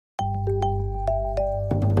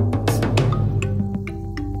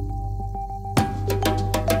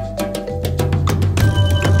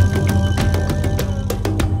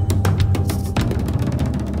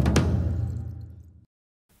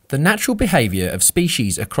The natural behaviour of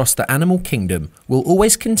species across the animal kingdom will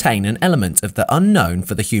always contain an element of the unknown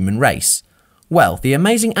for the human race. Well, the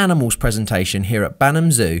Amazing Animals presentation here at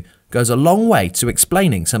Banham Zoo goes a long way to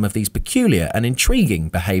explaining some of these peculiar and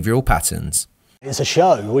intriguing behavioural patterns. It's a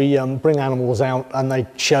show. We bring animals out and they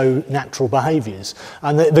show natural behaviours.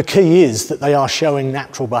 And the key is that they are showing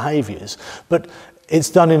natural behaviours. But it's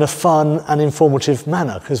done in a fun and informative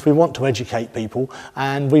manner because we want to educate people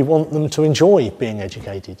and we want them to enjoy being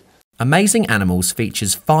educated. Amazing Animals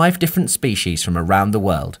features 5 different species from around the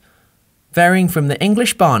world. Varying from the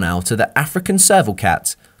English barn owl to the African serval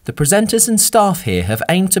cat, the presenters and staff here have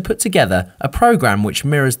aimed to put together a programme which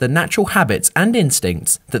mirrors the natural habits and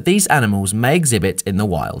instincts that these animals may exhibit in the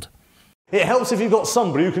wild. It helps if you've got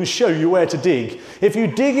somebody who can show you where to dig. If you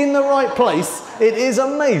dig in the right place, it is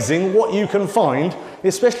amazing what you can find,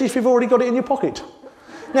 especially if you've already got it in your pocket.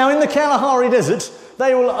 Now in the Kalahari Desert,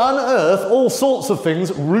 they will unearth all sorts of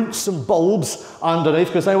things, roots and bulbs underneath,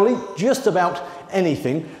 because they will eat just about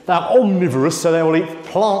anything. They're omnivorous, so they will eat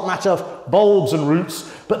plant matter, bulbs and roots,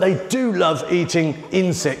 but they do love eating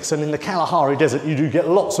insects, and in the Kalahari Desert you do get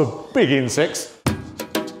lots of big insects.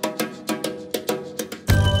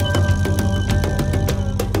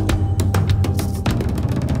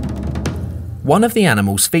 One of the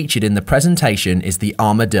animals featured in the presentation is the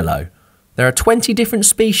armadillo. There are 20 different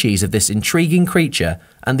species of this intriguing creature,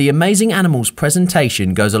 and the Amazing Animals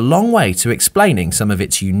presentation goes a long way to explaining some of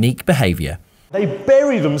its unique behaviour. They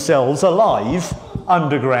bury themselves alive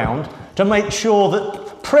underground to make sure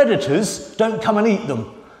that predators don't come and eat them,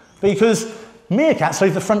 because meerkats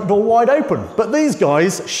leave the front door wide open, but these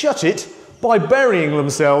guys shut it by burying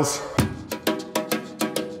themselves.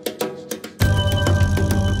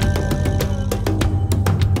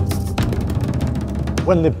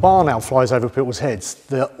 When the barn owl flies over people's heads,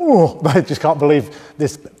 they just can't believe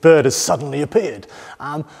this bird has suddenly appeared.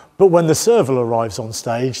 But when the serval arrives on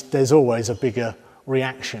stage, there's always a bigger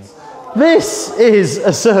reaction. This is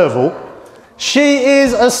a serval. She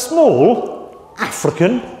is a small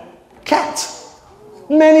African cat.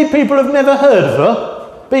 Many people have never heard of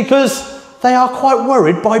her because they are quite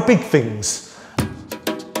worried by big things.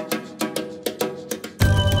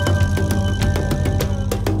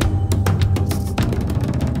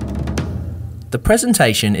 The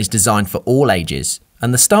presentation is designed for all ages,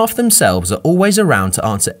 and the staff themselves are always around to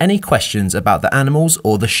answer any questions about the animals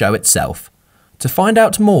or the show itself. To find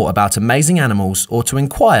out more about Amazing Animals or to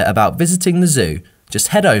inquire about visiting the zoo, just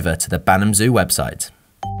head over to the Banham Zoo website.